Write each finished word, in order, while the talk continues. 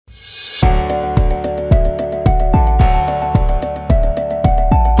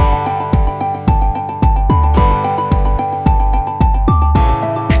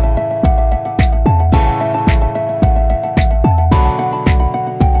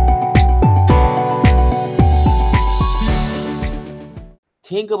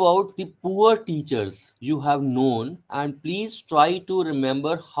think about the poor teachers you have known and please try to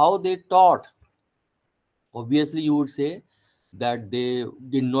remember how they taught. Obviously, you would say that they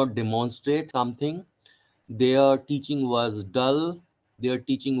did not demonstrate something. Their teaching was dull, their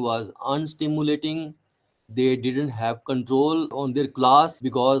teaching was unstimulating, they didn't have control on their class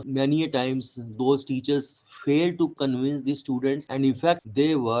because many a times those teachers failed to convince the students, and in fact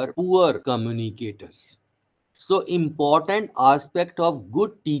they were poor communicators. So important aspect of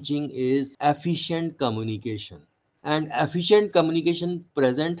good teaching is efficient communication, and efficient communication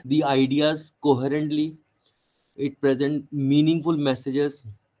present the ideas coherently, it present meaningful messages,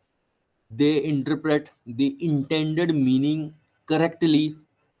 they interpret the intended meaning correctly,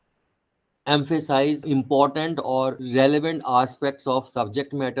 emphasize important or relevant aspects of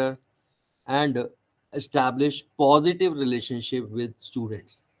subject matter, and establish positive relationship with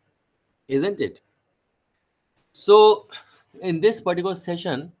students, isn't it? So in this particular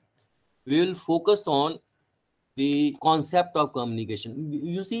session we will focus on the concept of communication.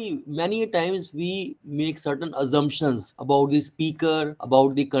 You see, many times we make certain assumptions about the speaker,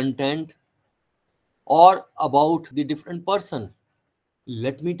 about the content, or about the different person.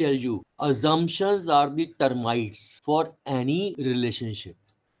 Let me tell you, assumptions are the termites for any relationship.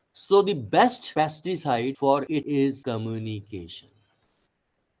 So the best pesticide for it is communication.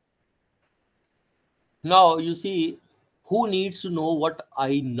 Now, you see, who needs to know what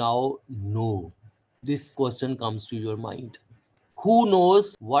I now know? This question comes to your mind. Who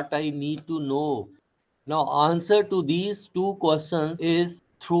knows what I need to know? Now, answer to these two questions is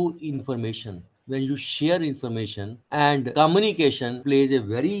through information. When you share information, and communication plays a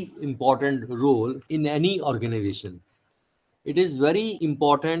very important role in any organization. It is very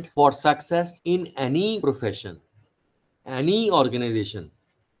important for success in any profession, any organization.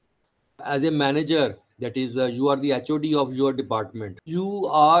 As a manager, that is, you are the HOD of your department, you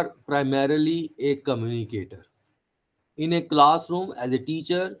are primarily a communicator. In a classroom, as a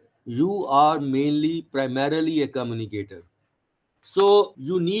teacher, you are mainly primarily a communicator. So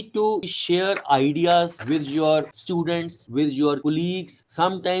you need to share ideas with your students, with your colleagues.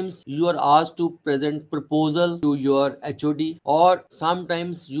 Sometimes you are asked to present proposal to your HOD, or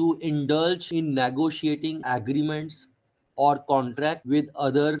sometimes you indulge in negotiating agreements or contract with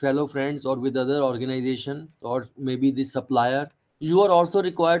other fellow friends or with other organization or maybe the supplier. You are also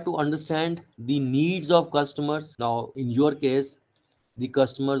required to understand the needs of customers. Now, in your case, the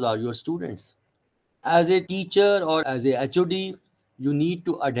customers are your students. As a teacher or as a HOD, you need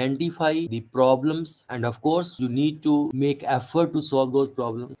to identify the problems, and of course, you need to make effort to solve those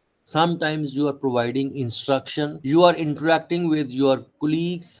problems. Sometimes you are providing instruction, you are interacting with your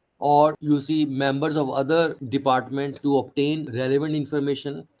colleagues, or you see members of other department to obtain relevant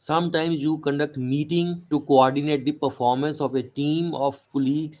information. Sometimes you conduct meeting to coordinate the performance of a team of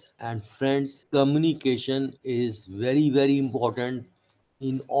colleagues and friends. Communication is very important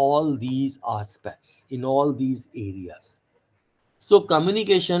in all these aspects, in all these areas. So,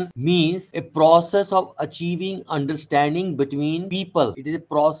 communication means a process of achieving understanding between people. It is a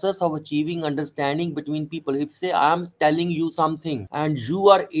process of achieving understanding between people. If, say, I am telling you something and you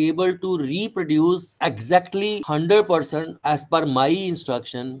are able to reproduce exactly 100% as per my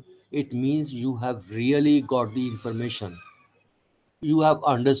instruction, it means you have really got the information. You have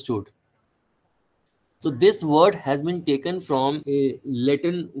understood. So this word has been taken from a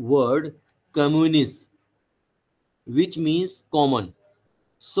Latin word communis, which means common.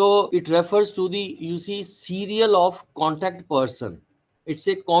 So it refers to the, you see, serial of contact person. It's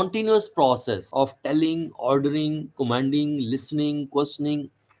a continuous process of telling, ordering, commanding, listening,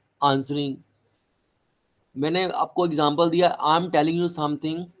 questioning, answering. मैंने आपको example दिया, I am telling you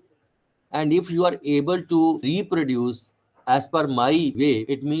something, and if you are able to reproduce as per my way,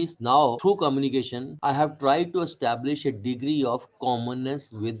 it means now through communication I have tried to establish a degree of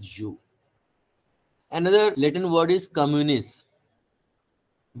commonness with you. Another Latin word is communis,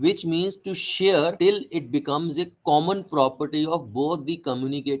 which means to share till it becomes a common property of both the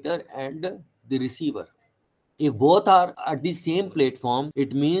communicator and the receiver. If both are at the same platform,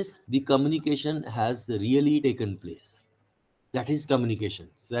 it means the communication has really taken place. That is communication.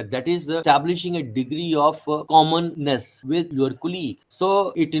 That is establishing a degree of commonness with your colleague.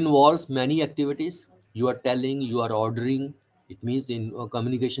 So it involves many activities. You are telling, you are ordering. It means in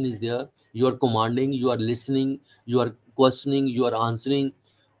communication is there. You are commanding, you are listening, you are questioning, you are answering.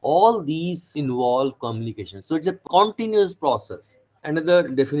 All these involve communication. So it's a continuous process. Another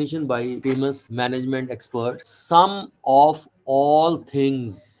definition by famous management expert: sum of all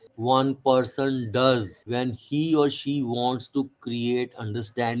things one person does when he or she wants to create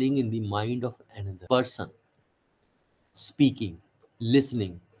understanding in the mind of another person. Speaking,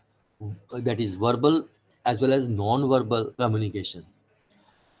 listening, that is verbal as well as non-verbal communication.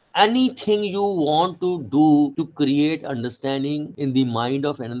 Anything you want to do to create understanding in the mind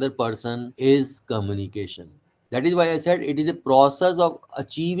of another person is communication. That is why I said it is a process of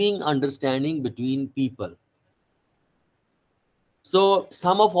achieving understanding between people. So,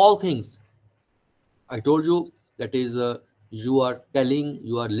 sum of all things, I told you, that is, you are telling,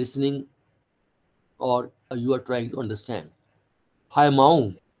 you are listening, or you are trying to understand. Hai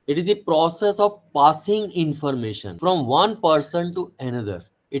Maung. It is the process of passing information from one person to another.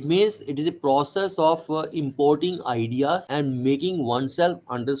 It means it is a process of importing ideas and making oneself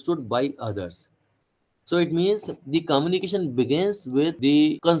understood by others. So it means the communication begins with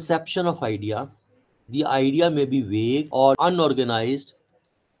the conception of idea. The idea may be vague or unorganized.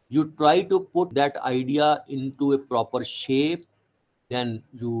 You try to put that idea into a proper shape, then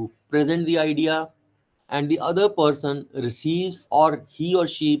you present the idea, and the other person receives, or he or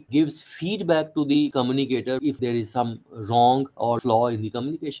she gives feedback to the communicator if there is some wrong or flaw in the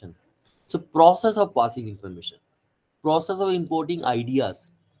communication. So process of passing information, process of importing ideas,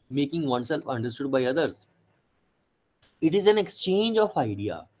 making oneself understood by others. It is an exchange of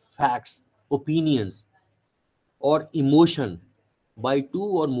idea, facts, opinions, or emotion by two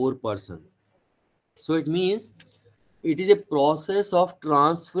or more person. So it means it is a process of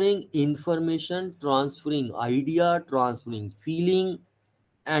transferring information, transferring idea, transferring feeling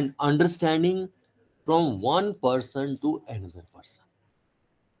and understanding from one person to another person.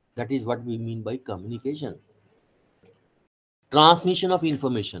 That is what we mean by communication. Transmission of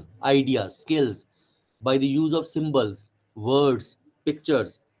information, ideas, skills by the use of symbols, words,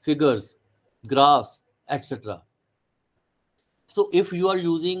 pictures, figures, graphs, etc. So if you are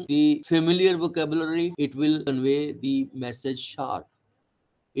using the familiar vocabulary, it will convey the message sharp.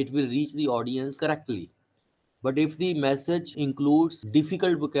 It will reach the audience correctly. But if the message includes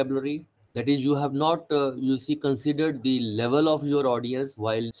difficult vocabulary, that is, you have not, considered the level of your audience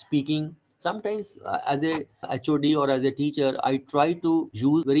while speaking. Sometimes, as a HOD or as a teacher, I try to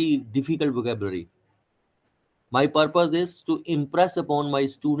use very difficult vocabulary. My purpose is to impress upon my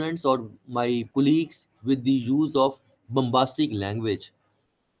students or my colleagues with the use of bombastic language.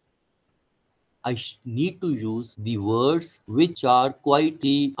 I need to use the words which are quite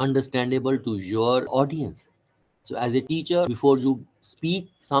understandable to your audience. So, as a teacher, before you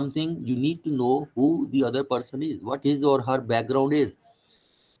speak something, you need to know who the other person is, what his or her background is.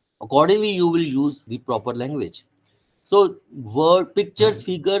 Accordingly, you will use the proper language. So, word, pictures,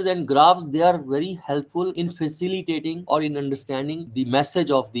 figures, and graphs, they are very helpful in facilitating or in understanding the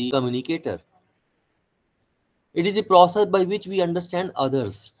message of the communicator. It is the process by which we understand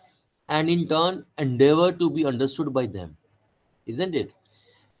others and in turn endeavor to be understood by them, isn't it?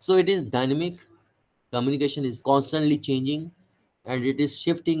 So it is dynamic, communication is constantly changing, and it is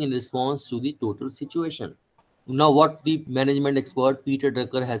shifting in response to the total situation. Now, what the management expert Peter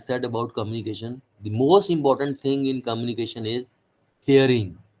Drucker has said about communication, the most important thing in communication is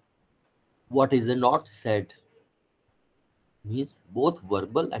hearing what is not said. Means both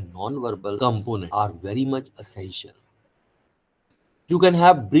verbal and non-verbal components are very much essential. You can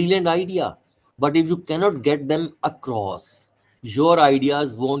have brilliant idea, but if you cannot get them across, your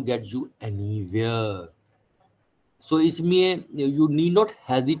ideas won't get you anywhere. So इसमें you need not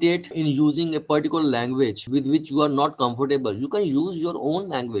hesitate in using a particular language with which you are not comfortable. You can use your own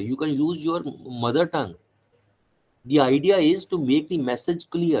language. You can use your mother tongue. The idea is to make the message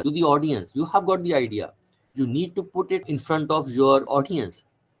clear to the audience. You have got the idea. You need to put it in front of your audience.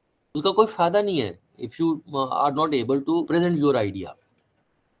 उसका कोई फायदा नहीं है if you are not able to present your idea.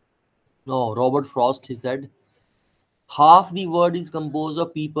 No, Robert Frost, he said, half the world is composed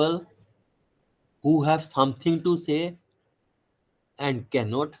of people who have something to say and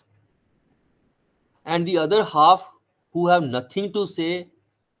cannot, and the other half who have nothing to say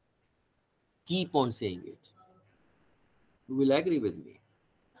keep on saying it. You will agree with me.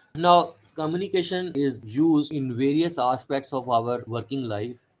 Now, communication is used in various aspects of our working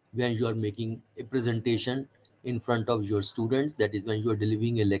life. When you are making a presentation in front of your students, that is when you are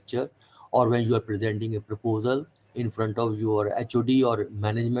delivering a lecture, or when you are presenting a proposal in front of your HOD or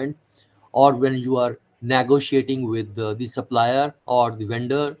management, or when you are negotiating with the supplier or the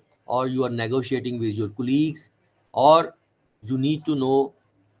vendor, or you are negotiating with your colleagues, or you need to know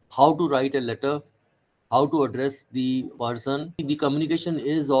how to write a letter, how to address the person. The communication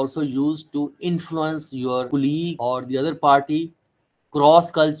is also used to influence your colleague or the other party.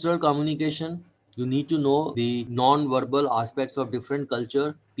 Cross cultural communication, you need to know the non-verbal aspects of different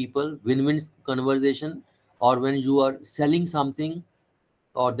culture, people, win-win conversation, or when you are selling something,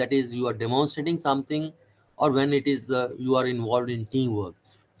 or that is you are demonstrating something, or when it is you are involved in teamwork.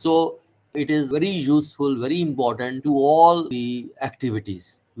 So it is very useful, very important to all the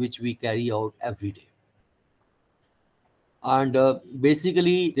activities which we carry out every day. And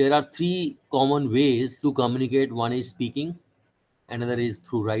basically, there are three common ways to communicate. One is speaking, another is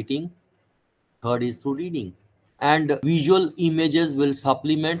through writing, third is through reading. And visual images will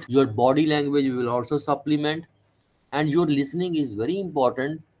supplement, your body language will also supplement, and your listening is very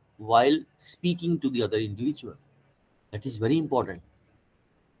important while speaking to the other individual. That is very important.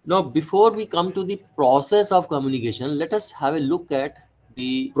 Now, before we come to the process of communication, let us have a look at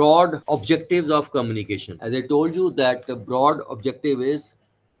the broad objectives of communication. As I told you, that the broad objective is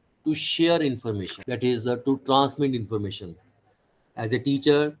to share information, that is, to transmit information. As a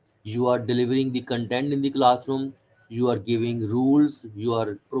teacher, you are delivering the content in the classroom, you are giving rules, you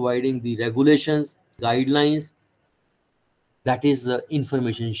are providing the regulations, guidelines. That is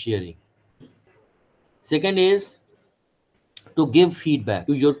information sharing. Second is to give feedback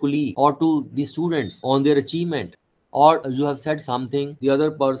to your colleague or to the students on their achievement, or you have said something the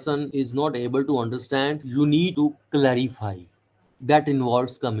other person is not able to understand, you need to clarify. That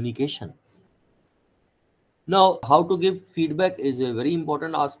involves communication. Now, how to give feedback is a very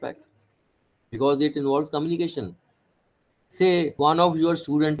important aspect because it involves communication. Say one of your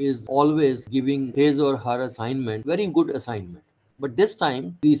student is always giving his or her assignment, very good assignment. But this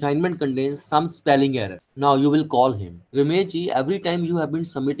time the assignment contains some spelling error. Now you will call him. Ramesh, every time you have been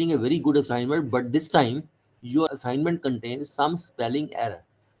submitting a very good assignment, but this time your assignment contains some spelling error.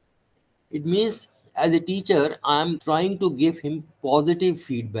 It means as a teacher, I am trying to give him positive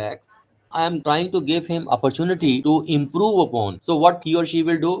feedback. I am trying to give him opportunity to improve upon. So what he or she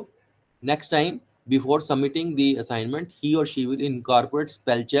will do next time before submitting the assignment, he or she will incorporate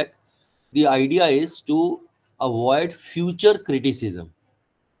spell check. The idea is to avoid future criticism.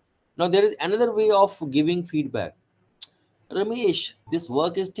 Now there is another way of giving feedback. Ramesh, this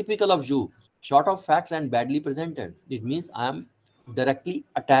work is typical of you, short of facts and badly presented. It means I am directly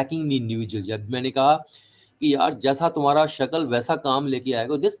attacking the individual. जब मैंने कहा कि यार जैसा तुम्हारा शक्ल वैसा काम लेके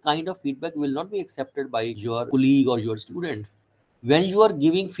आएगा, this kind of feedback will not be accepted by your colleague or your student. When you are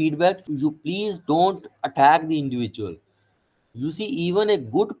giving feedback, you please don't attack the individual. You see, even a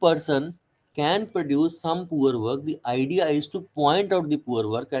good person can produce some poor work. The idea is to point out the poor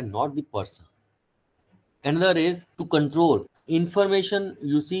work and not the person. Another is to control. Information,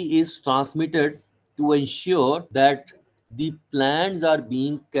 you see, is transmitted to ensure that the plans are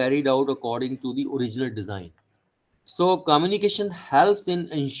being carried out according to the original design. So, communication helps in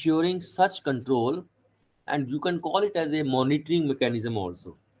ensuring such control, and you can call it as a monitoring mechanism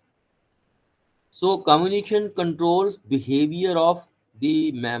also. So communication controls behavior of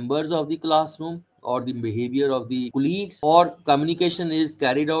the members of the classroom or the behavior of the colleagues, or communication is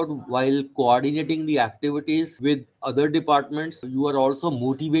carried out while coordinating the activities with other departments. You are also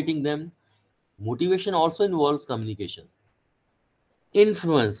motivating them. Motivation also involves communication.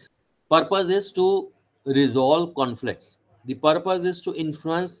 Influence. Purpose is to resolve conflicts. The purpose is to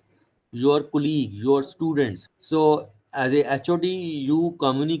influence your colleague, your students. So as a HOD, you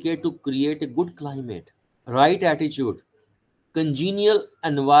communicate to create a good climate, right attitude, congenial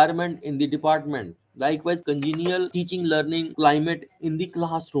environment in the department. Likewise, congenial teaching learning climate in the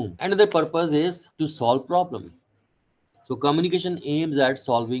classroom. Another purpose is to solve problem. So communication aims at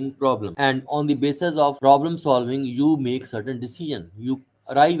solving problem, and on the basis of problem solving, you make certain decision. You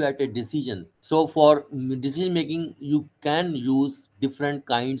arrive at a decision. So for decision making, you can use different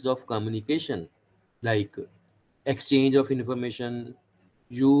kinds of communication, like exchange of information.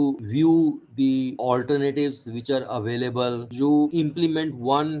 You view the alternatives which are available. You implement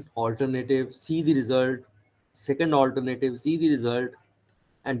one alternative, see the result. Second alternative, see the result,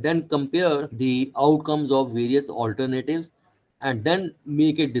 and then compare the outcomes of various alternatives, and then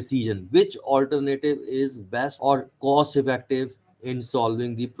make a decision which alternative is best or cost effective in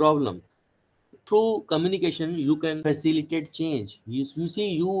solving the problem. Through communication you can facilitate change. You see,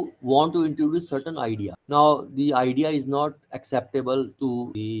 you want to introduce certain idea. Now the idea is not acceptable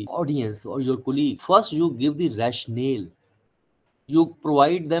to the audience or your colleague. First you give the rationale, you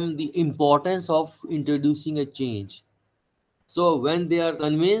provide them the importance of introducing a change. So when they are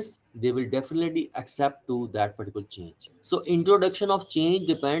convinced, they will definitely accept to that particular change. So introduction of change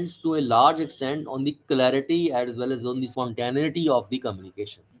depends to a large extent on the clarity as well as on the spontaneity of the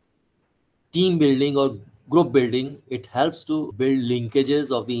communication. Team building or group building, it helps to build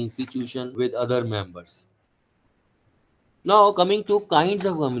linkages of the institution with other members. Now coming to kinds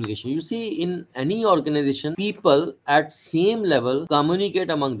of communication, you see, in any organization, people at same level communicate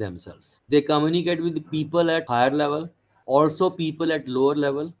among themselves. They communicate with people at higher level, also people at lower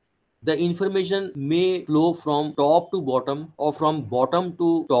level. The information may flow from top to bottom, or from bottom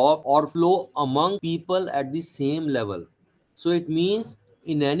to top, or flow among people at the same level. So it means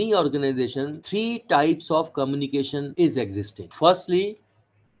in any organization, three types of communication is existing. Firstly,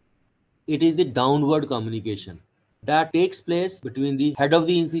 it is the downward communication that takes place between the head of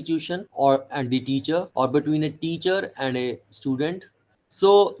the institution or and the teacher, or between a teacher and a student.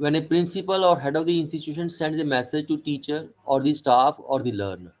 So when a principal or head of the institution sends a message to teacher or the staff or the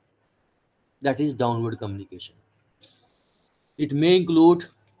learner, that is downward communication. It may include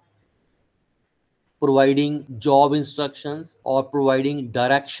providing job instructions or providing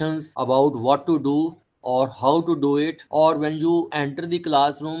directions about what to do or how to do it. Or when you enter the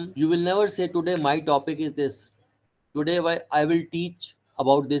classroom, you will never say, today my topic is this, today I will teach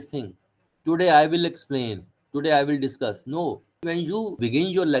about this thing, today I will explain, today I will discuss. No, when you begin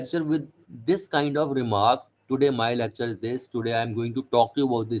your lecture with this kind of remark, today my lecture is this, today I am going to talk to you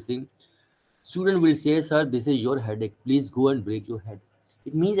about this thing, student will say, sir, this is your headache, please go and break your head.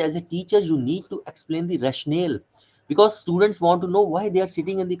 It means as a teacher you need to explain the rationale, because students want to know why they are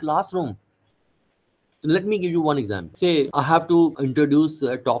sitting in the classroom. So let me give you one example. Say I have to introduce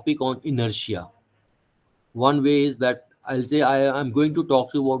a topic on inertia. One way is that I'll say I'm going to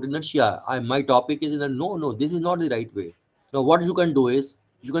talk to you about inertia. My topic is no, no, this is not the right way. Now, what you can do is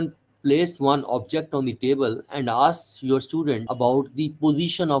you can place one object on the table and ask your student about the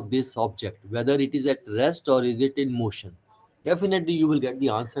position of this object, whether it is at rest or is it in motion. Definitely, you will get the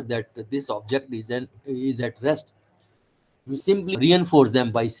answer that this object is at rest. You simply reinforce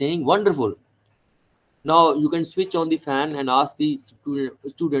them by saying, "Wonderful." Now you can switch on the fan and ask the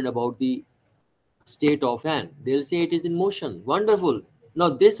student about the state of fan. They'll say it is in motion. Wonderful. Now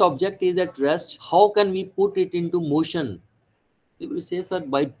this object is at rest. How can we put it into motion? They will say, sir,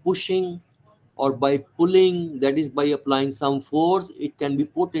 by pushing or by pulling, that is by applying some force, it can be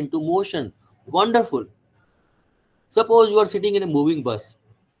put into motion. Wonderful. Suppose you are sitting in a moving bus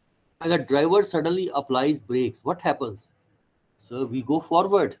and the driver suddenly applies brakes. What happens? So we go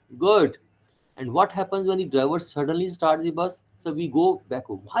forward. Good. And what happens when the driver suddenly starts the bus? So we go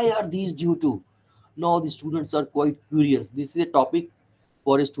backward. Why are these due to? Now the students are quite curious. This is a topic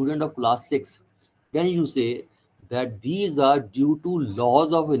for a student of class 6. Then you say that these are due to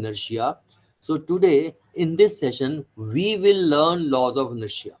laws of inertia. So today in this session, we will learn laws of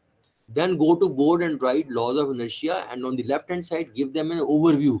inertia. Then go to board and write laws of inertia, and on the left hand side, give them an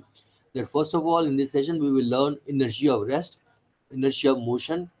overview. That first of all, in this session, we will learn inertia of rest, inertia of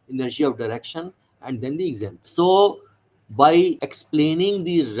motion, inertia of direction, and then the example. So by explaining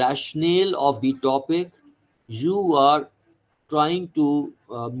the rationale of the topic, you are trying to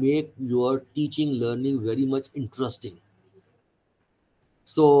make your teaching learning very much interesting.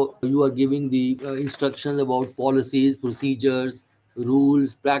 So you are giving the instructions about policies, procedures,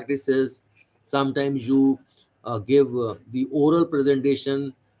 rules, practices. Sometimes you give the oral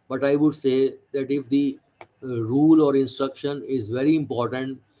presentation, but I would say that if the rule or instruction is very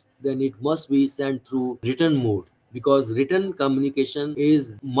important, then it must be sent through written mode, because written communication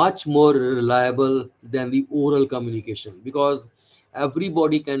is much more reliable than the oral communication, because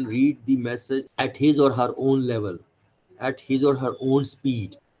everybody can read the message at his or her own level, at his or her own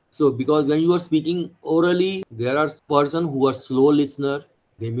speed. So because when you are speaking orally, there are person who are slow listener,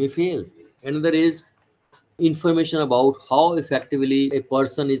 they may fail. Another is information about how effectively a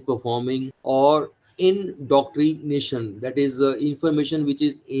person is performing, or indoctrination, that is information which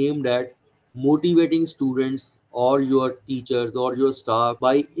is aimed at motivating students or your teachers or your staff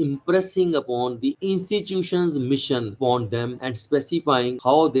by impressing upon the institution's mission upon them and specifying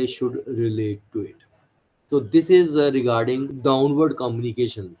how they should relate to it. So this is regarding downward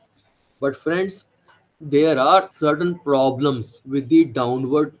communication. But friends, there are certain problems with the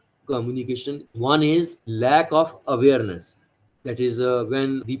downward communication. One is lack of awareness. That is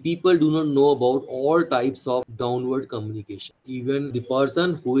when the people do not know about all types of downward communication, even the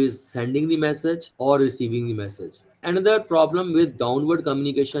person who is sending the message or receiving the message. Another problem with downward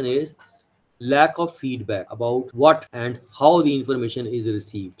communication is lack of feedback about what and how the information is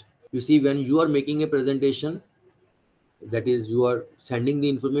received. You see, when you are making a presentation, that is you are sending the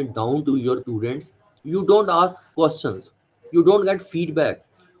information down to your students, you don't ask questions, you don't get feedback.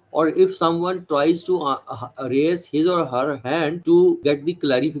 Or if someone tries to raise his or her hand to get the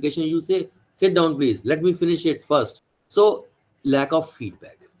clarification, you say, sit down please, let me finish it first. So lack of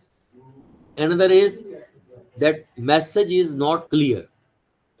feedback. Another is that message is not clear,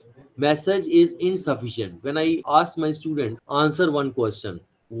 message is insufficient. When I ask my student, answer one question,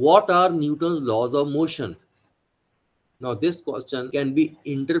 what are Newton's laws of motion? Now, this question can be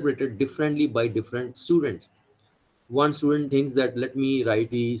interpreted differently by different students. One student thinks that let me write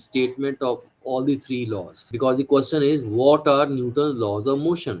the statement of all the three laws, because the question is what are Newton's laws of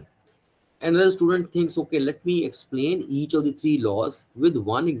motion. Another student thinks, okay, let me explain each of the three laws with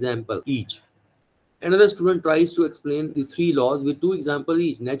one example each. Another student tries to explain the three laws with two examples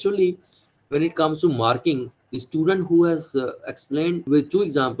each. Naturally, when it comes to marking, the student who has explained with two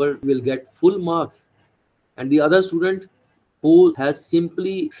examples will get full marks, and the other student who has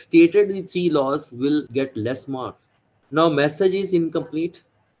simply stated the three laws will get less marks. Now, message is incomplete,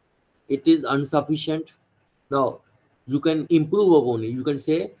 it is insufficient. Now, you can improve upon it. You can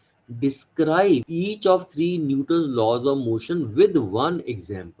say, describe each of three Newton's laws of motion with one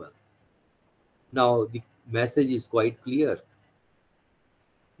example. Now, the message is quite clear.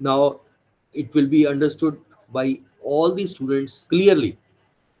 Now, it will be understood by all the students clearly.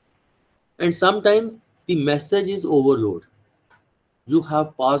 And sometimes the message is overload. You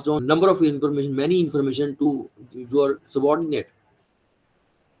have passed on number of information, many information to your subordinate,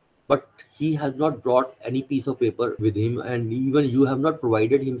 but he has not brought any piece of paper with him, and even you have not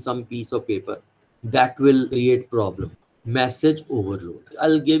provided him some piece of paper. That will create problem. Message overload.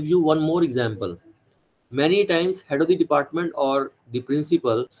 I'll give you one more example. Many times head of the department or the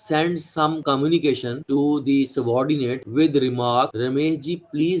principal sends some communication to the subordinate with remark, Ramesh ji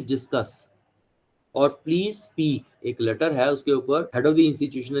please discuss और please speak. एक letter है, उसके ऊपर head of the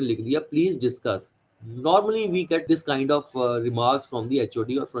institution ने लिख दिया please discuss. Normally we get this kind of remarks from the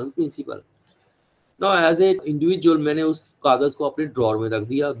HOD और from principal. Now as a individual मैंने उस कागज को अपने ड्रॉर में रख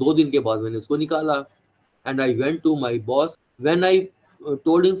दिया। 2 दिन के बाद मैंने उसको निकाला and I went to my boss when I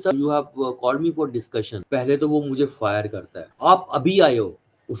told him sir you have called me for discussion. पहले तो वो मुझे फायर करता है, आप अभी आए हो,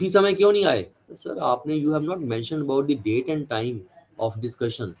 उसी समय क्यों नहीं आए? सर आपने you have not mention about the date and time of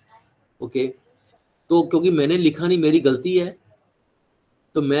discussion. Okay, तो क्योंकि मैंने लिखा नहीं, मेरी गलती है,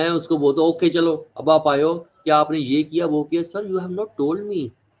 तो मैं उसको बोलता ओके चलो अब आप आए हो, क्या आपने ये किया वो किया? Sir you have not told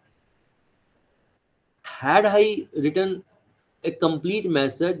me. Had I written a complete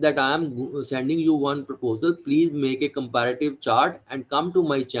message that I am sending you one proposal, please make a comparative chart and come to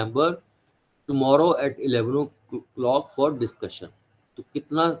my chamber tomorrow at 11 o'clock for discussion। तो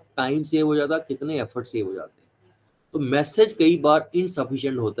कितना time save हो जाता, कितने effort save हो जाते हैं। तो message कई बार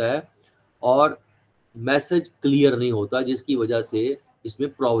इनसफिशिएंट होता है और मैसेज क्लियर नहीं होता, जिसकी वजह से इसमें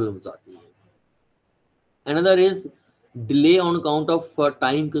प्रॉब्लम्स आती हैं। Another is delay on account of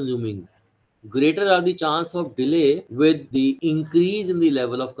time consuming. Greater or the chance of delay with the increase in the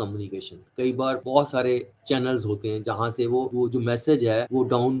level of communication. कई बार बहुत सारे चैनल्स होते हैं जहां से वो जो मैसेज है वो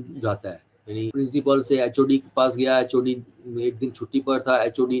डाउन जाता है। यानी प्रिंसिपल से एचओडी के पास गया, एचओडी एक दिन छुट्टी पर था,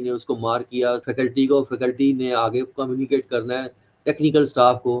 एचओडी ने उसको मार्क किया फैकल्टी को, फैकल्टी ने आगे कम्युनिकेट करना है टेक्निकल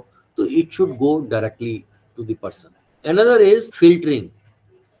स्टाफ को, तो it should go directly to the person. Another is filtering,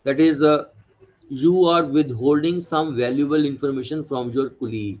 that is you are withholding some valuable information from your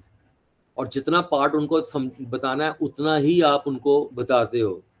colleague, और जितना पार्ट उनको बताना है उतना ही आप उनको बताते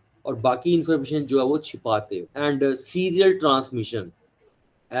हो और बाकी इंफॉर्मेशन जो है वो छिपाते हो। And serial transmission,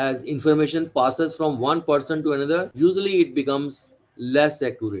 as information passes from one person to another, usually it becomes less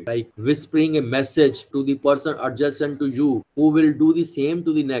accurate, like whispering a message to the person adjacent to you who will do the same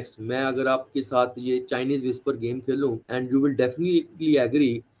to the next। मैं अगर आपके साथ ये Chinese whisper game खेलूं, and you will definitely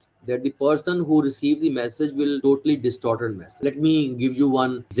agree that the person who receives the message will totally distorted message। Let me give you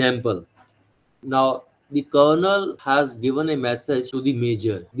one example. Now the colonel has given a message to the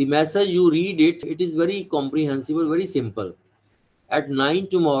major. The message, you read it, it is very comprehensible, very simple. At 9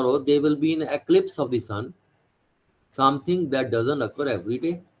 tomorrow, there will be an eclipse of the sun, something that doesn't occur every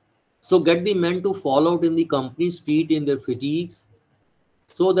day. So get the men to fall out in the company street in their fatigues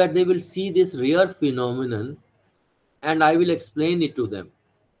so that they will see this rare phenomenon, and I will explain it to them.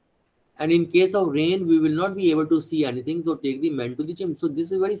 And in case of rain, we will not be able to see anything, so take the men to the gym. So this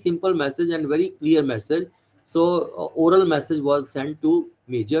is a very simple message and very clear message. So oral message was sent to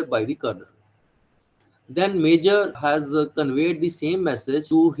major by the colonel. Then major has conveyed the same message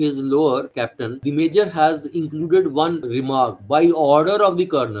to his lower captain. The major has included one remark, by order of the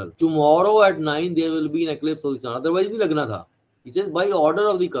colonel, tomorrow at 9 there will be an eclipse of the sun। Otherwise भी लगना था। He says by order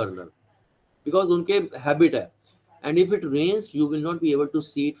of the colonel, because उनके habit है। And if it rains, you will not be able to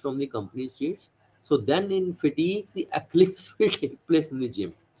see it from the company streets. So then in fatigues, the eclipse will take place in the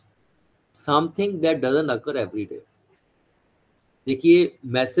gym, something that doesn't occur every day। देखिए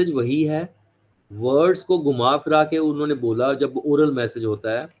message वही है, words को घुमा फिरा के उन्होंने बोला जब ओरल मैसेज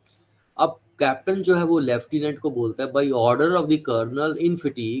होता है। अब कैप्टन जो है वो लेफ्टिनेंट को बोलता है by order of the colonel in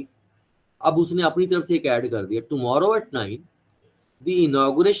fatigue. अब उसने अपनी तरफ से एक ऐड कर दिया, tomorrow at 9 the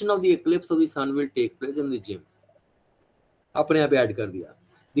inauguration of the eclipse of the sun will take place in the gym. अपने आप ऐड कर दिया।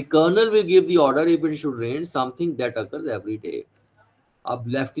 The colonel will give the order if it should rain, something that occurs every day. Up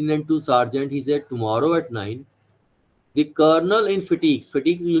lieutenant to sergeant, he said tomorrow at 9, the colonel in fatigues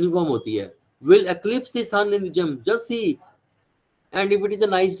uniform hoti hai, will eclipse the sun in the gym. Just see. And if it is a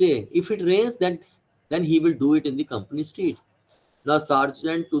nice day, if it rains, then he will do it in the company street. Now,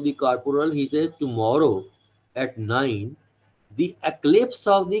 sergeant to the corporal, he says tomorrow at 9, the eclipse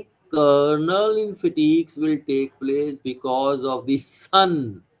of the colonel in fatigues will take place because of the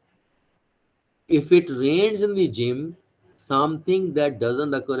sun. If it rains in the gym, something that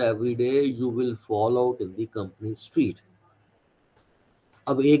doesn't occur every day, you will fall out in the company street.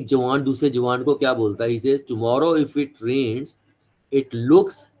 अब एक जवान दूसरे जवान को क्या बोलता है? He says, tomorrow if it rains, it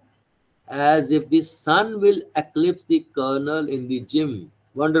looks as if the sun will eclipse the colonel in the gym.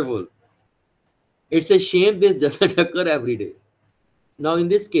 Wonderful. It's a shame this doesn't occur every day. Now, in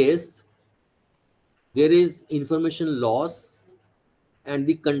this case, there is information loss and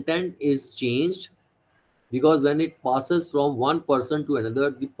the content is changed, because when it passes from one person to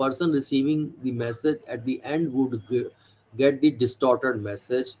another, the person receiving the message at the end would get the distorted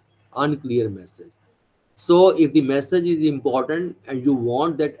message, unclear message. So if the message is important and you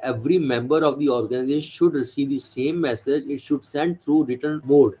want that every member of the organization should receive the same message, it should send through written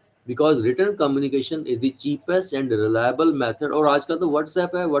mode, because written communication is the cheapest and reliable method. और आजकल तो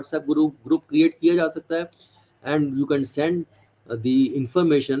WhatsApp है, WhatsApp group create किया जा सकता है and you can send the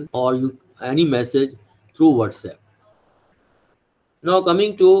information or any message through WhatsApp. Now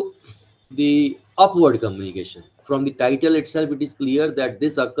coming to the upward communication. From the title itself, it is clear that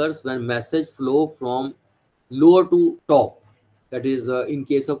this occurs when message flow from lower to top. That is, in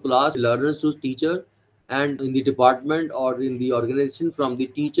case of class, learners to teacher, and in the department or in the organization, from the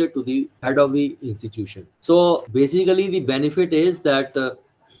teacher to the head of the institution. So basically, the benefit is that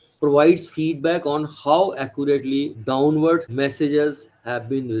provides feedback on how accurately downward messages have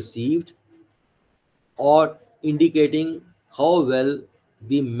been received, or indicating how well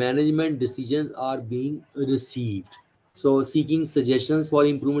the management decisions are being received. So seeking suggestions for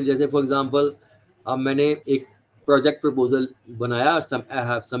improvement, जैसे for example, अब मैंने एक project proposal बनाया, I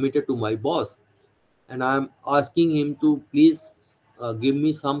have submitted to my boss and I am asking him to please give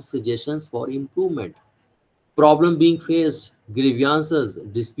me some suggestions for improvement. Problem being faced, grievances,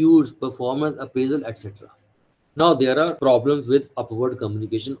 disputes, performance appraisal, etc. Now there are problems with upward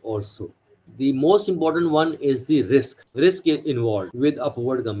communication also. The most important one is the risk involved with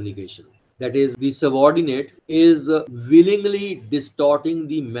upward communication. That is, the subordinate is willingly distorting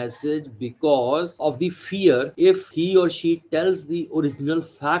the message because of the fear. If he or she tells the original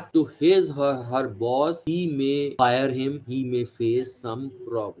fact to his or her boss, he may fire him, he may face some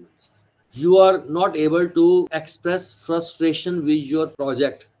problems. You are not able to express frustration with your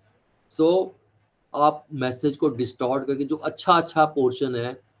project, so आप message को distort करके जो अच्छा portion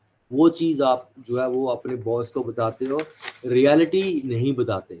है वो चीज़ आप जो है वो अपने बॉस को बताते हो, रियलिटी नहीं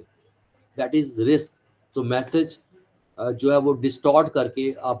बताते. That is risk. तो मैसेज जो है वो डिस्टॉर्ट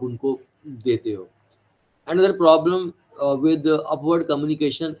करके आप उनको देते हो. Another problem with upward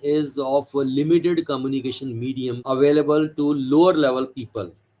communication is of limited communication medium available to lower level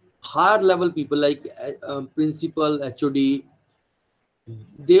people. Higher level people like principal, HOD,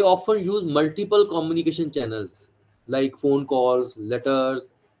 they often use multiple communication channels like phone calls,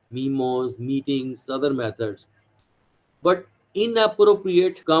 letters, memos, meetings, other methods. But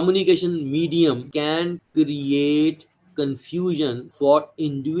inappropriate communication medium can create confusion for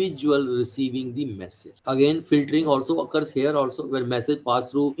individual receiving the message. Again, filtering also occurs here also, when message pass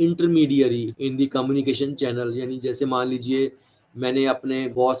through intermediary in the communication channel. यानी जैसे मान लीजिए मैंने अपने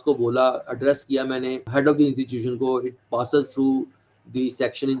boss को बोला, address किया मैंने हेड ऑफ द इंस्टीट्यूशन को, it passes through the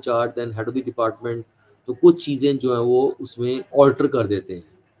section incharge, then head of the department, तो कुछ चीज़ें जो हैं वो उसमें ऑल्टर कर देते हैं.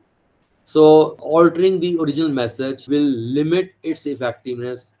 So altering the original message will limit its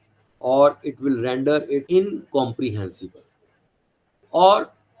effectiveness, or it will render it incomprehensible. Or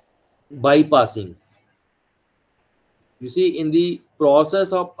bypassing. You see, in the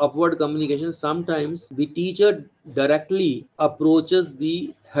process of upward communication, sometimes the teacher directly approaches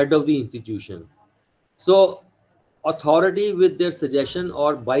the head of the institution. So authority with their suggestion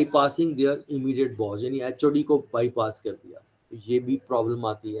or bypassing their immediate boss, यानी HOD को bypass कर दिया, तो ये भी problem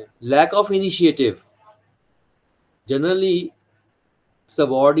आती है. Lack of initiative. Generally,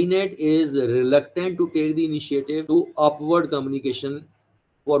 subordinate is reluctant to take the initiative to upward communication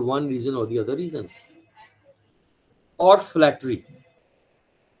for one reason or the other reason. Or flattery.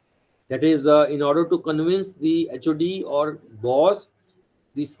 That is, in order to convince the HOD or boss,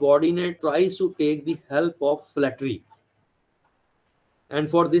 the subordinate tries to take the help of flattery. and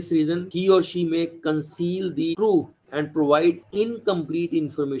for this reason he or she may conceal the truth and provide incomplete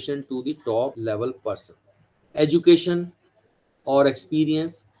information to the top level person. Education or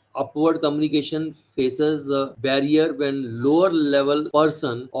experience, upward communication faces a barrier when lower level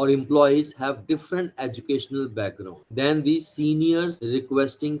person or employees have different educational background than the seniors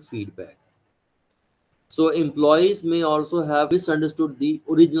requesting feedback. So employees may also have misunderstood the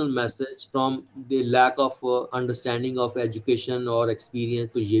original message from the lack of understanding of education or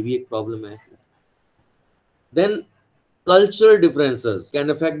experience. तो ये भी एक problem है. Then cultural differences can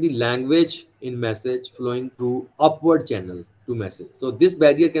affect the language in message flowing through upward channel to message. So this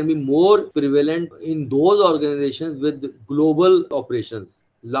barrier can be more prevalent in those organizations with global operations,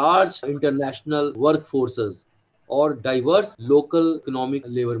 large international workforces, or diverse local economic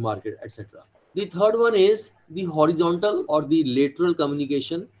labor market, etc. The third one is the horizontal or the lateral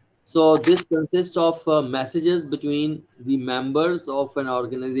communication. So this consists of messages between the members of an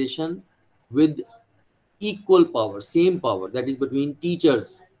organization with equal power, same power, that is between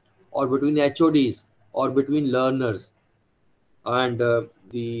teachers or between HODs or between learners. And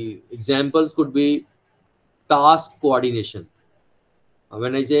the examples could be task coordination.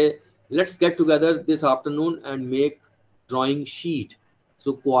 When I say, let's get together this afternoon and make drawing sheet.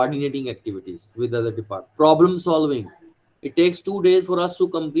 So coordinating activities with other departments. Problem solving. It takes 2 days for us to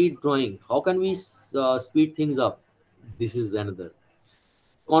complete drawing. How can we speed things up? This is another.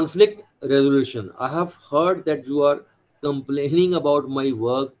 Conflict resolution. I have heard that you are complaining about my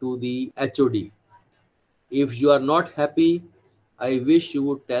work to the HOD. If you are not happy, I wish you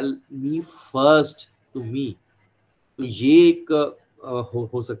would tell me first to me. तो ये एक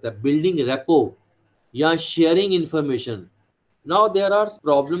हो सकता है building repo या sharing information. Now there are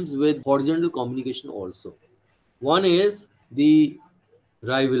problems with horizontal communication also. One is the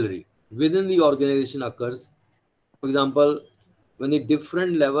rivalry within the organization occurs. For example, when the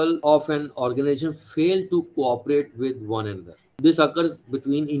different level of an organization fail to cooperate with one another. This occurs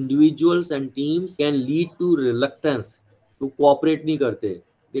between individuals and teams can lead to reluctance to cooperate नहीं करते.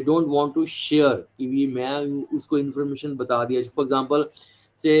 They don't want to share कि भी मैं उसको information बता दिया. For example,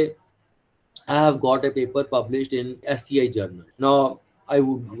 say I have got a paper published in SCI journal. Now I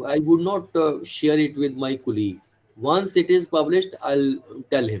would not share it with my colleague. Once it is published, I'll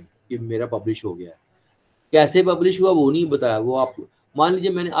tell him कि मेरा publish हो गया है. कैसे पब्लिश हुआ वो नहीं बताया. वो आप मान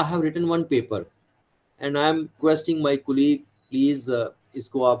लीजिए मैंने I have written one paper and I am requesting my colleague please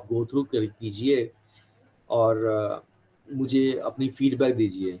इसको आप गो थ्रू कीजिए और मुझे अपनी फीडबैक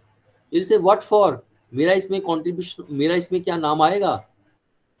दीजिए. इट से व्हाट फॉर, मेरा इसमें कंट्रीब्यूशन, मेरा इसमें क्या नाम आएगा,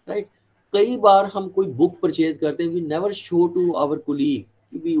 राइट. कई बार हम कोई बुक परचेज करते हैं, we never show to our colleague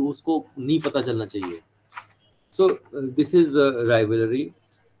क्योंकि उसको नहीं पता चलना चाहिए. So this is rivalry.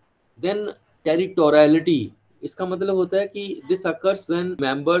 Then territoriality. इसका मतलब होता है कि this occurs when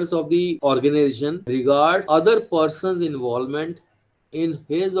members of the organisation regard other persons involvement in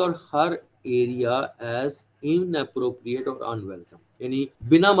his और हर एरिया एज इनअप्रोप्रिएट और अनवेलकम. यानी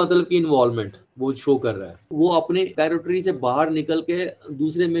बिना मतलब की इन्वॉल्वमेंट वो शो कर रहा है, वो अपने टेरिटरी से बाहर निकल के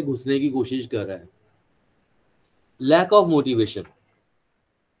दूसरे में घुसने की कोशिश कर रहा है. Lack of motivation.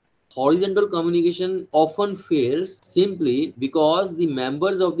 Horizontal communication often fails simply because the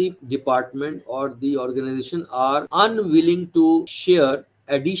members of the department or the organization are unwilling to share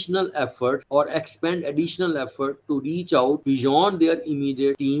additional effort or expend additional effort to reach out beyond their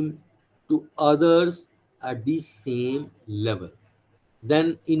immediate team to others at the same level.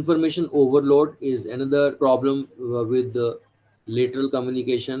 Then information overload is another problem with the lateral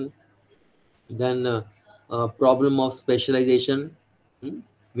communication. Then problem of specialisation.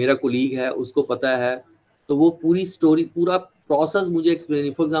 मेरा colleague है, उसको पता है, तो वो पूरी story, पूरा process मुझे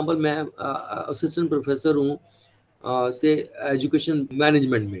एक्सप्लेन. फॉर एग्जांपल मैं असिस्टेंट प्रोफेसर हूँ से एजुकेशन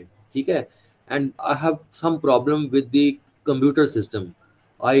मैनेजमेंट में, ठीक है, and I have some problem with the computer system.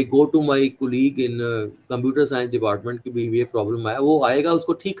 I go to my colleague in computer science department कि भी ये प्रॉब्लम आया. वो आएगा,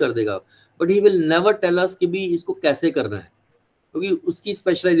 उसको ठीक कर देगा, but he will never tell us कि भी इसको कैसे करना है क्योंकि उसकी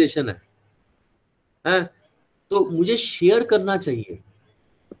स्पेशलाइजेशन है. तो मुझे शेयर करना चाहिए.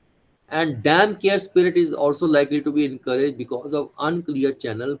 And dam care spirit is also likely to be encourage because of unclear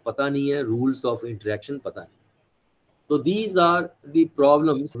channel. पता नहीं है रूल्स ऑफ इंटरेक्शन, पता नहीं. तो these are the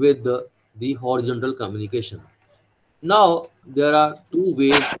problems with the horizontal communication. Now there are two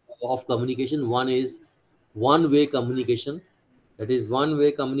ways of communication. One is one way communication. That is, one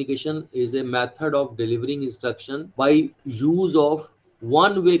way communication is a method of delivering instruction by use of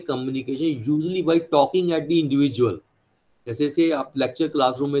one way communication, usually by talking at the individual. जैसे से आप lecture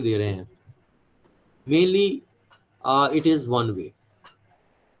classroom में दे रहे हैं, mainly it is one way.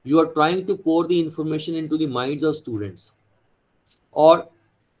 You are trying to pour the information into the minds of students. और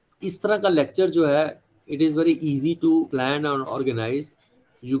इस तरह का लेक्चर जो है, it is very easy to plan and organise.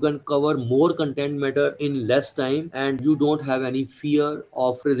 You can cover more content matter in less time and you don't have any fear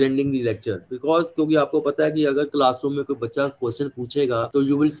of presenting the lecture, because क्योंकि आपको पता है कि अगर क्लासरूम में कोई बच्चा क्वेश्चन पूछेगा तो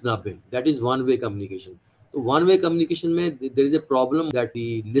you will snub him. That is one way communication. तो one way communication में there is a problem that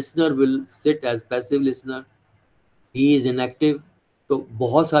the listener will sit as passive listener, he is inactive. तो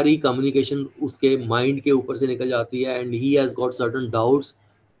बहुत सारी कम्युनिकेशन उसके माइंड के ऊपर से निकल जाती है and he has got certain doubts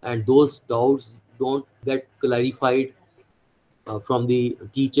and those doubts don't get clarified from the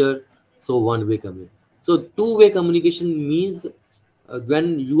teacher. So one way communication. So two way communication means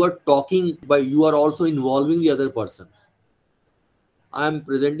when you are talking, but you are also involving the other person. I am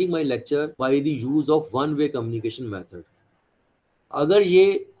presenting my lecture by the use of one way communication method. अगर ये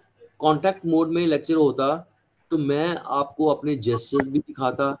contact mode में lecture होता तो मैं आपको अपने gestures भी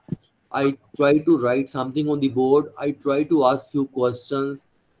दिखाता. I try to right something on the board, I try to ask few questions.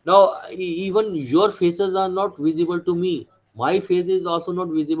 Now even your faces are not visible to me, my face is also not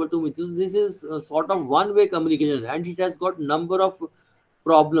visible to me. So this is sort of one way communication and it has got number of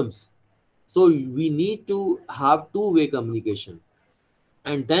problems. So we need to have two way communication.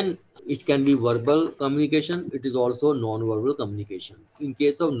 And then it can be verbal communication, it is also non-verbal communication. In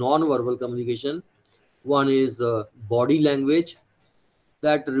case of non-verbal communication, one is body language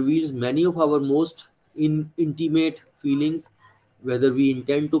that reveals many of our most intimate feelings, whether we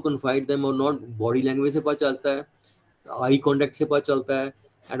intend to confide them or not. Body language से पता चलता है, eye contact से पता चलता है.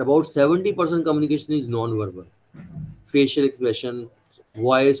 And about 70% communication is non-verbal. Facial expression,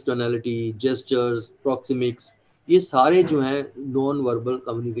 voice tonality, gestures, proxemics, ये सारे जो हैं नॉन वर्बल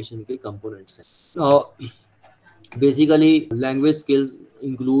कम्युनिकेशन के कंपोनेंट्स हैं. Basically language skills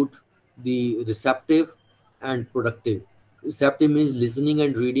include the receptive and productive. Receptive means listening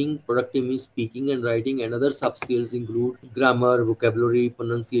and reading, productive means speaking and writing, and other sub skills include grammar, vocabulary,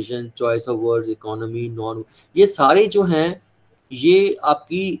 pronunciation, choice of words, economy, non. ये सारे जो हैं ये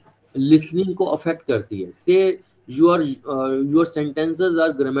आपकी listening को affect करती है. Say your sentences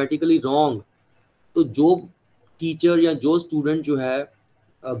are grammatically wrong, तो जो टीचर या जो स्टूडेंट जो है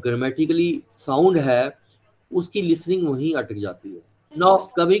ग्रामेटिकली साउंड है उसकी लिसनिंग वहीं अटक जाती है. Now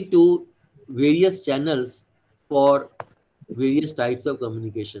coming to various channels for various types of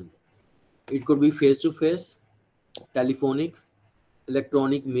communication. It could be face to face, telephonic,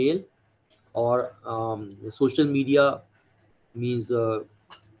 electronic mail, or social media means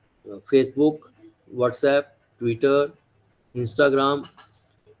Facebook, WhatsApp, Twitter, Instagram,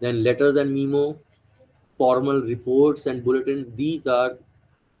 then letters and memo, formal reports and bulletins. These are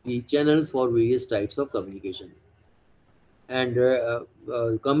the channels for various types of communication. And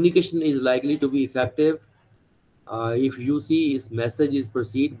communication is likely to be effective if you see his message is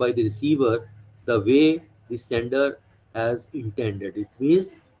perceived by the receiver the way the sender has intended. It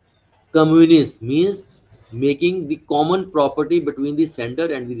means communis means making the common property between the sender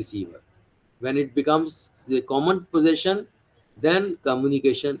and the receiver. When it becomes the common possession, then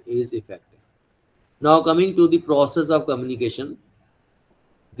communication is effective. Now coming to the process of communication,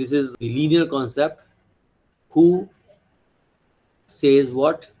 this is the linear concept. Who says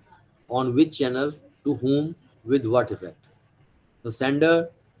what, on which channel, to whom, with what effect. The sender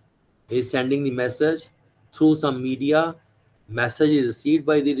is sending the message through some media, message is received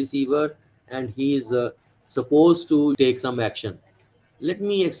by the receiver, and he is supposed to take some action. Let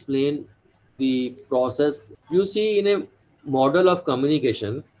me explain the process. You see, in a model of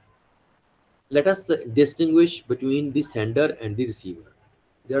communication, let us distinguish between the sender and the receiver.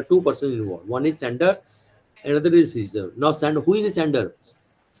 There are two persons involved. One is sender, another is receiver. Now, who is the sender?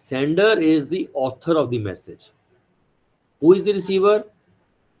 Sender is the author of the message. Who is the receiver?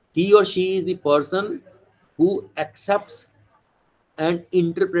 He or she is the person who accepts and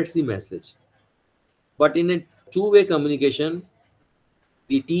interprets the message. But in a two-way communication,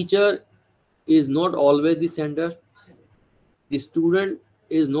 the teacher is not always the sender. The student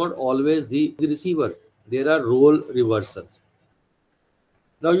is not always the receiver. There are role reversals.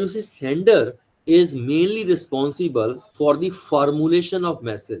 Now you see, sender is mainly responsible for the formulation of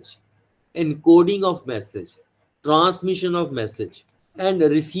message, encoding of message, transmission of message, and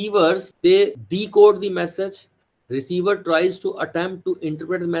receivers, they decode the message. Receiver tries to attempt to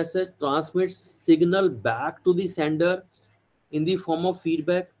interpret the message, transmits signal back to the sender in the form of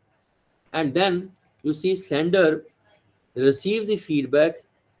feedback, and then you see sender receives the feedback,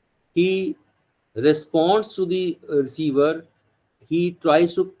 he responds to the receiver, he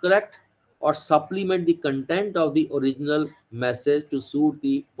tries to correct or supplement the content of the original message to suit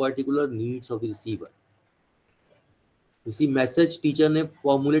the particular needs of the receiver. You see, message teacher ने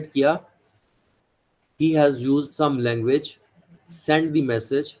formulate किया, he has used some language, send the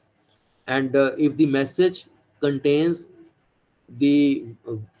message, and if the message contains the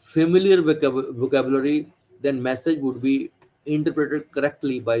familiar vocabulary, then message would be interpreted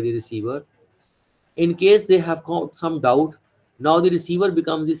correctly by the receiver. In case they have got some doubt, now the receiver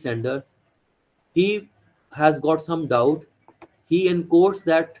becomes the sender. He has got some doubt, he encodes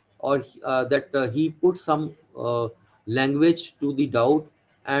that, or he puts some language to the doubt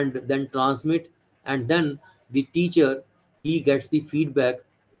and then transmit, and then the teacher, he gets the feedback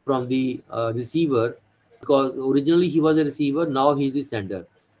from the receiver, because originally he was a receiver, now he is the sender.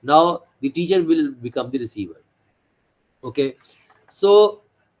 Now the teacher will become the receiver. Okay, so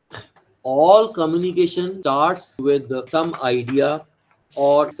all communication starts with some idea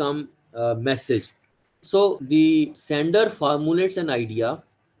or some message. So the sender formulates an idea,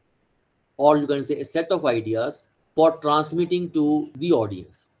 or you can say a set of ideas, for transmitting to the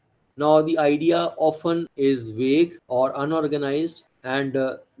audience. Now, the idea often is vague or unorganized, and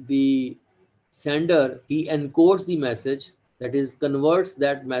the sender, he encodes the message, that is, converts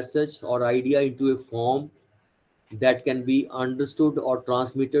that message or idea into a form that can be understood or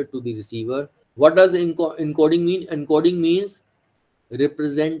transmitted to the receiver. What does encoding mean? Encoding means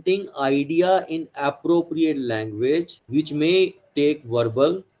representing idea in appropriate language, which may take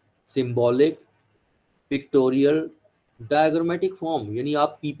verbal, symbolic, pictorial, diagrammatic form. यानी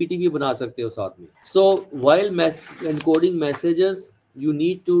आप PPT भी बना सकते हो साथ में. So while encoding messages, you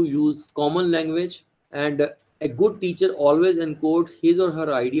need to use common language, and a good teacher always encode his or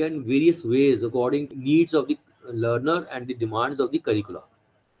her idea in various ways according to needs of the learner and the demands of the curricula.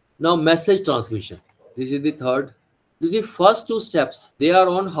 Now, message transmission. This is the third. You see, first two steps, they are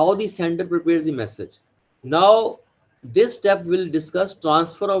on how the sender prepares the message. Now, this step will discuss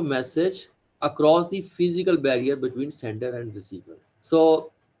transfer of message across the physical barrier between sender and receiver.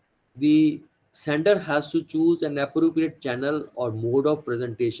 So, the sender has to choose an appropriate channel or mode of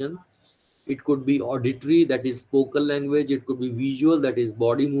presentation. It could be auditory, that is spoken language. It could be visual, that is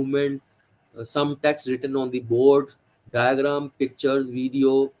body movement, some text written on the board, diagram, pictures,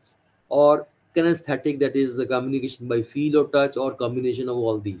 video, or kinesthetic, that is the communication by feel or touch, or combination of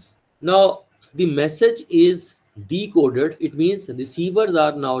all these. Now, the message is decoded. It means receivers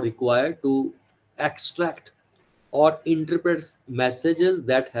are now required to extract or interpret messages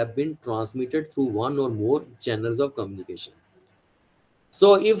that have been transmitted through one or more channels of communication.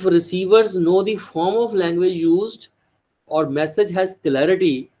 So if receivers know the form of language used or message has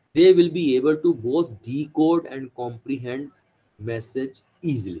clarity, they will be able to both decode and comprehend message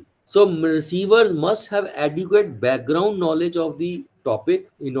easily. So receivers must have adequate background knowledge of the topic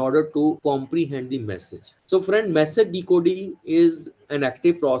in order to comprehend the message. So friend, message decoding is an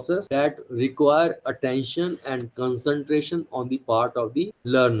active process that require attention and concentration on the part of the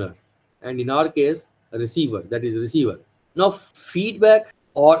learner, and in our case, receiver, that is receiver. Now, feedback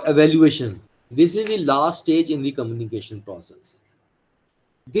or evaluation. This is the last stage in the communication process.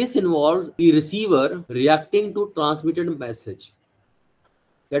 This involves the receiver reacting to transmitted message.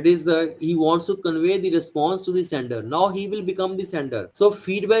 That is, he wants to convey the response to the sender. Now he will become the sender. So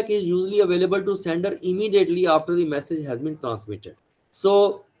feedback is usually available to sender immediately after the message has been transmitted.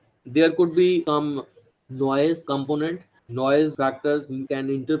 So there could be some noise component. Noise factors can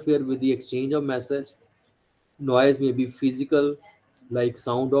interfere with the exchange of message. Noise may be physical, like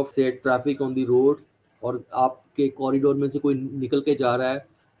sound of say traffic on the road, और आपके corridor में से कोई निकल के जा रहा है,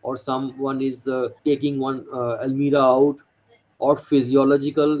 or someone is taking one almirah out, or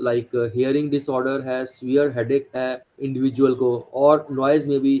physiological, like hearing disorder है, severe headache है individual को, or noise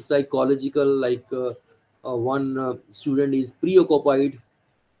may be psychological, like one student is preoccupied,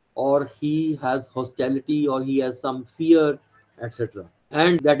 or he has hostility, or he has some fear, etc.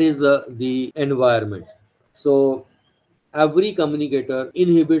 And that is the environment. So every communicator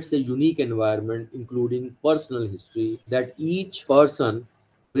inhabits a unique environment, including personal history, that each person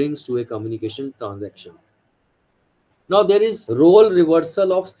brings to a communication transaction. Now there is role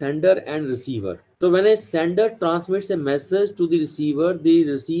reversal of sender and receiver. So when a sender transmits a message to the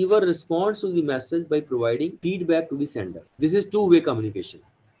receiver responds to the message by providing feedback to the sender. This is two-way communication.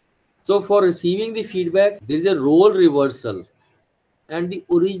 So for receiving the feedback, there is a role reversal, and the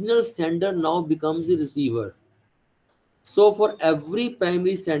original sender now becomes the receiver. So for every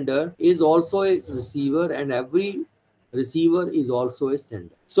primary sender is also a receiver, and every receiver is also a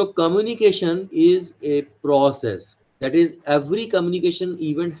sender. So communication is a process. That is, every communication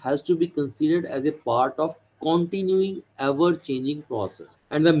event has to be considered as a part of continuing, ever-changing process.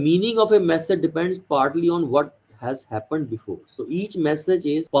 And the meaning of a message depends partly on what has happened before. So each message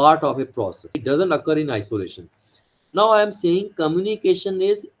is part of a process. It doesn't occur in isolation. Now I am saying communication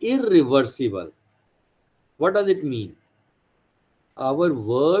is irreversible. What does it mean? Our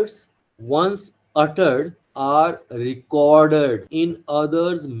words once uttered are recorded in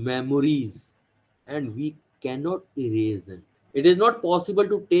others' memories and we cannot erase them. It is not possible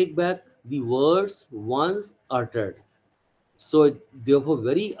to take back the words once uttered. So, therefore,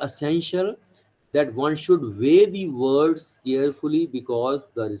 very essential that one should weigh the words carefully because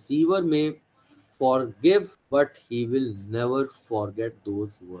the receiver may forgive, but he will never forget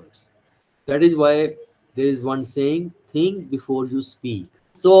those words. That is why there is one saying, think before you speak.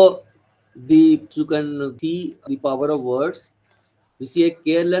 So, you can see the power of words. You see, a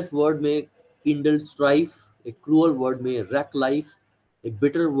careless word may kindle strife, a cruel word may wreck life, a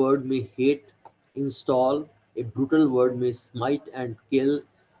bitter word may hate install, a brutal word may smite and kill,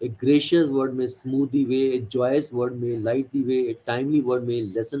 a gracious word may smooth the way, a joyous word may light the way, a timely word may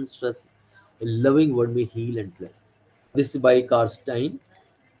lessen stress, a loving word may heal and bless. This is by Karstein.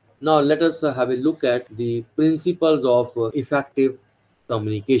 Now, let us have a look at the principles of effective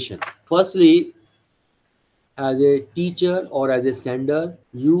communication. Firstly, as a teacher or as a sender,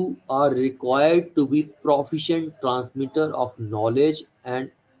 you are required to be proficient transmitter of knowledge and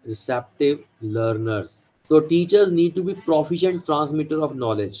receptive learners. So teachers need to be proficient transmitter of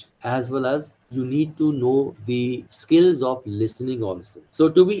knowledge as well as you need to know the skills of listening also. So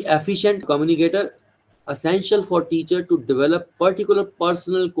to be efficient communicator, essential for teacher to develop particular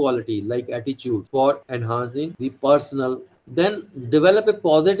personal quality like attitude for enhancing the personal, then develop a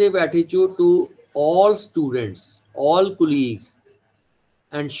positive attitude to all students, all colleagues,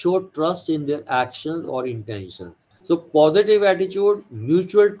 and show trust in their actions or intentions. So positive attitude,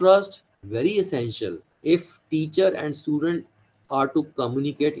 mutual trust, very essential if teacher and student are to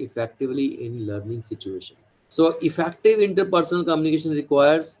communicate effectively in learning situation. So effective interpersonal communication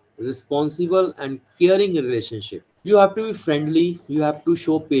requires responsible and caring relationship. You have to be friendly, you have to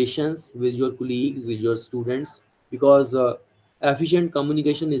show patience with your colleagues, with your students, because efficient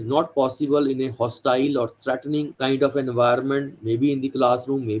communication is not possible in a hostile or threatening kind of environment, maybe in the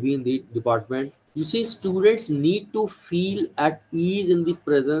classroom, maybe in the department. You see, students need to feel at ease in the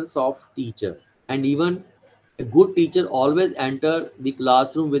presence of teacher, and even a good teacher always enter the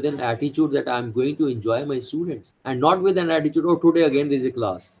classroom with an attitude that I am going to enjoy my students and not with an attitude, oh, today again there is a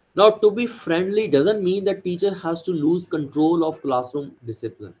class. Now, to be friendly doesn't mean that teacher has to lose control of classroom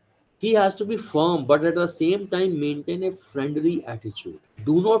discipline. He has to be firm, but at the same time maintain a friendly attitude.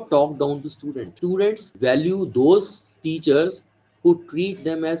 Do not talk down to students. Students value those teachers who treat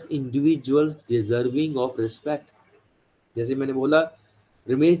them as individuals deserving of respect. जैसे मैंने बोला,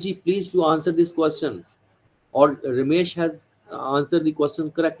 Ramesh ji, please to answer this question, or Ramesh has answered the question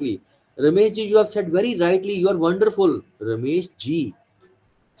correctly. Ramesh ji, you have said very rightly, you are wonderful. Ramesh ji.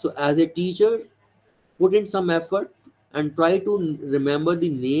 So as a teacher, put in some effort and try to remember the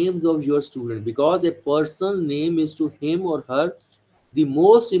names of your student, because a person's name is to him or her the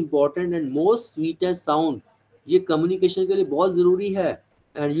most important and most sweetest sound. ये communication के लिए बहुत ज़रूरी है.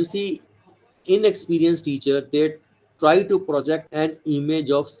 And you see, inexperienced teacher, they try to project an image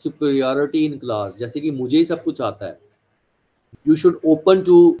of superiority in class, जैसे कि मुझे ही सब कुछ आता है. You should open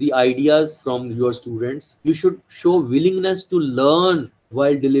to the ideas from your students. You should show willingness to learn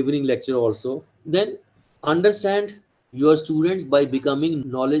while delivering lecture also. Then understand your students by becoming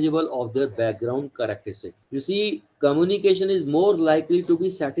knowledgeable of their background characteristics. You see, communication is more likely to be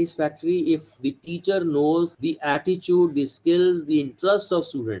satisfactory if the teacher knows the attitude, the skills, the interests of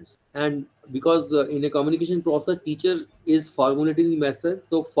students. And because in a communication process, teacher is formulating the message,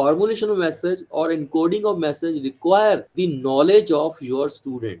 so formulation of message or encoding of message require the knowledge of your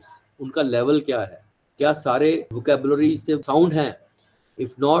students. उनका level क्या है, क्या सारे vocabulary से sound हैं?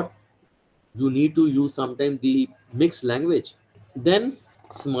 If not, you need to use sometimes the mixed language. Then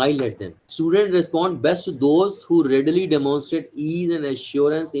smile at them. Students respond best to those who readily demonstrate ease and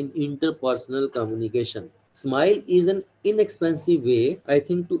assurance in interpersonal communication. Smile is an inexpensive way, I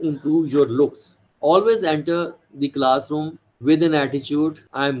think, to improve your looks. Always enter the classroom with an attitude,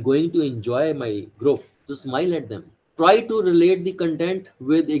 I am going to enjoy my group. So smile at them. Try to relate the content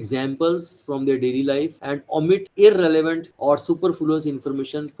with examples from their daily life and omit irrelevant or superfluous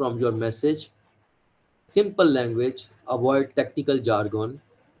information from your message. Simple language, avoid technical jargon,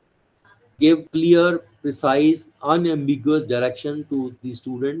 give clear, precise, unambiguous direction to the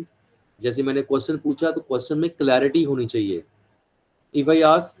student. जैसे मैंने question पूछा तो question में clarity होनी चाहिए. If I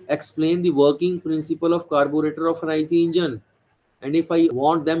ask, explain the working principle of carburetor of an IC engine, and if I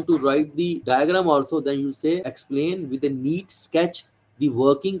want them to write the diagram also, then you say explain with a neat sketch the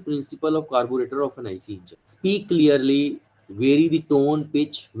working principle of carburetor of an IC engine. Speak clearly, vary the tone,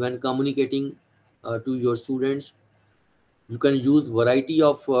 pitch when communicating to your students. You can use variety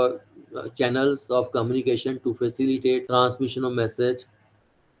of channels of communication to facilitate transmission of message.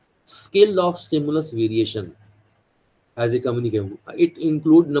 Skill of stimulus variation as a communicator. It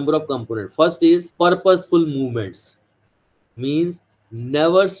includes number of components. First is purposeful movements. Means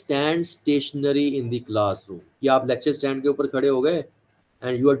never stand stationary in the classroom. कि आप lecture stand के ऊपर खड़े हो गए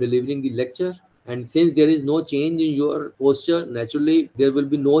and you are delivering the lecture, and since there is no change in your posture, naturally there will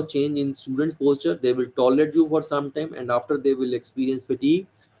be no change in students posture. They will tolerate you for some time and after they will experience fatigue.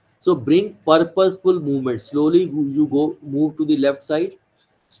 So bring purposeful movement. Slowly you go move to the left side,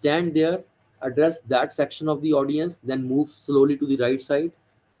 stand there, address that section of the audience, then move slowly to the right side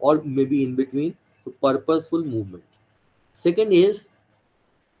or maybe in between. So purposeful movement. Second is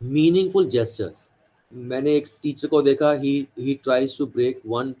meaningful gestures. मैंने एक teacher को देखा, he tries to break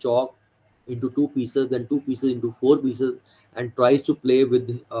one chalk into two pieces, then two pieces into four pieces, and tries to play with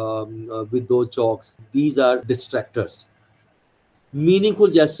those chalks. These are distractors. Meaningful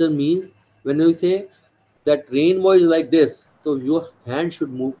gesture means when you say that rainbow is like this, so your hand should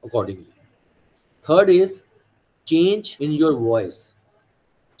move accordingly. Third is change in your voice,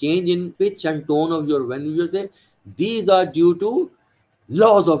 change in pitch and tone of your, when you say these are due to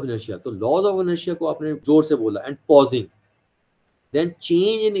laws of inertia, तो laws of inertia को आपने जोर से बोला. And pausing, then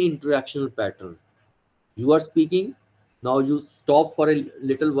change in interactional pattern. You are speaking, now you stop for a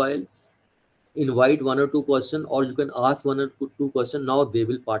little while, invite one or two question, or you can ask one or two question. Now they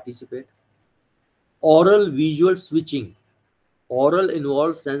will participate. Oral visual switching. Oral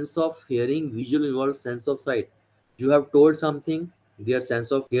involves sense of hearing, visual involves sense of sight. You have told something, their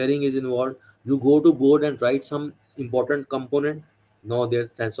sense of hearing is involved. You go to board and write some important component, now their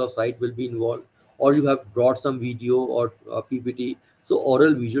sense of sight will be involved. Or you have brought some video or PPT. So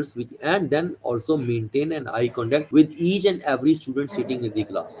oral visual switching, and then also maintain an eye contact with each and every student sitting in the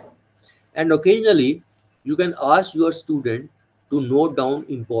class. And occasionally you can ask your student to note down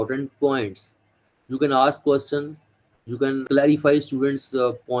important points. You can ask question, you can clarify students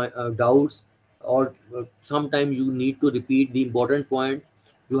doubts, or sometimes you need to repeat the important point.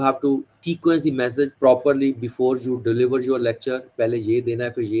 You have to sequence the message properly before you deliver your lecture. पहले ये देना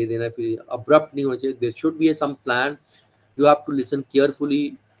है, फिर ये देना है, फिर abrupt नहीं होना चाहिए. There should be some plan. You have to listen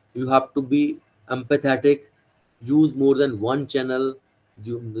carefully. You have to be empathetic. Use more than one channel.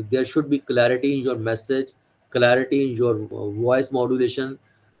 There should be clarity in your message, clarity in your voice modulation.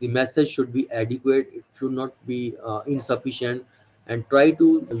 The message should be adequate. It should not be insufficient. And try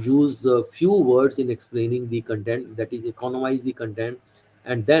to use few words in explaining the content, that is economize the content,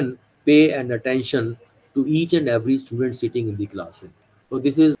 and then pay an attention to each and every student sitting in the classroom. So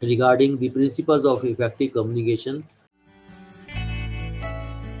this is regarding the principles of effective communication.